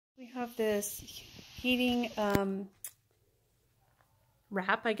We have this heating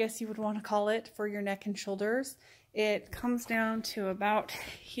wrap, I guess you would want to call it, for your neck and shoulders. It comes down to about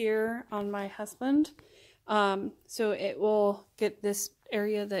here on my husband. So it will get this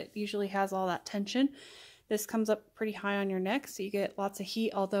area that usually has all that tension. This comes up pretty high on your neck, so you get lots of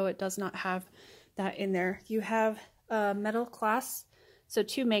heat, although it does not have that in there. You have a metal clasp, so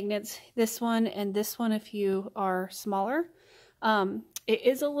 2 magnets, this one and this one if you are smaller. It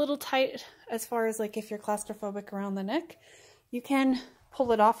is a little tight as far as like if you're claustrophobic around the neck. You can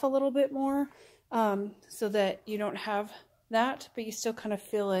pull it off a little bit more so that you don't have that, but you still kind of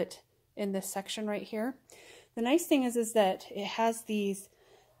feel it in this section right here. The nice thing is that it has these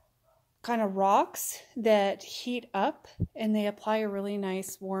kind of rocks that heat up and they apply a really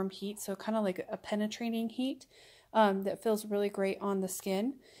nice warm heat, so kind of like a penetrating heat that feels really great on the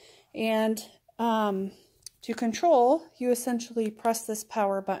skin. And to control, you essentially press this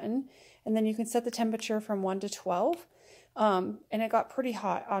power button and then you can set the temperature from 1 to 12. And it got pretty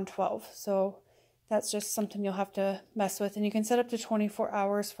hot on 12, so that's just something you'll have to mess with. And you can set up to 24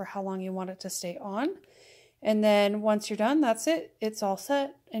 hours for how long you want it to stay on. And then once you're done, that's it. It's all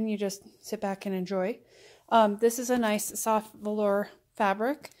set, and you just sit back and enjoy. This is a nice soft velour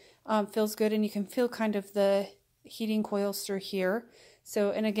fabric. Feels good, and you can feel kind of the heating coils through here.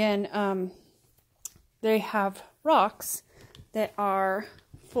 So, and again, they have rocks that are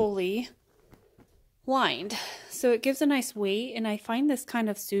fully lined, so it gives a nice weight, and I find this kind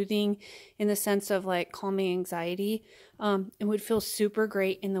of soothing in the sense of like calming anxiety. It would feel super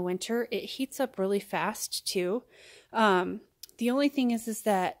great in the winter. It heats up really fast too. The only thing is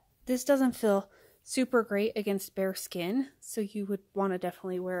that this doesn't feel super great against bare skin, so you would want to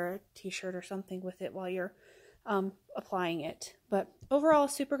definitely wear a t-shirt or something with it while you're applying it. But overall,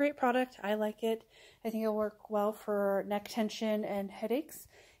 super great product. I like it. I think it'll work well for neck tension and headaches.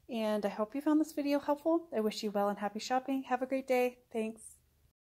 And I hope you found this video helpful. I wish you well and happy shopping. Have a great day. Thanks.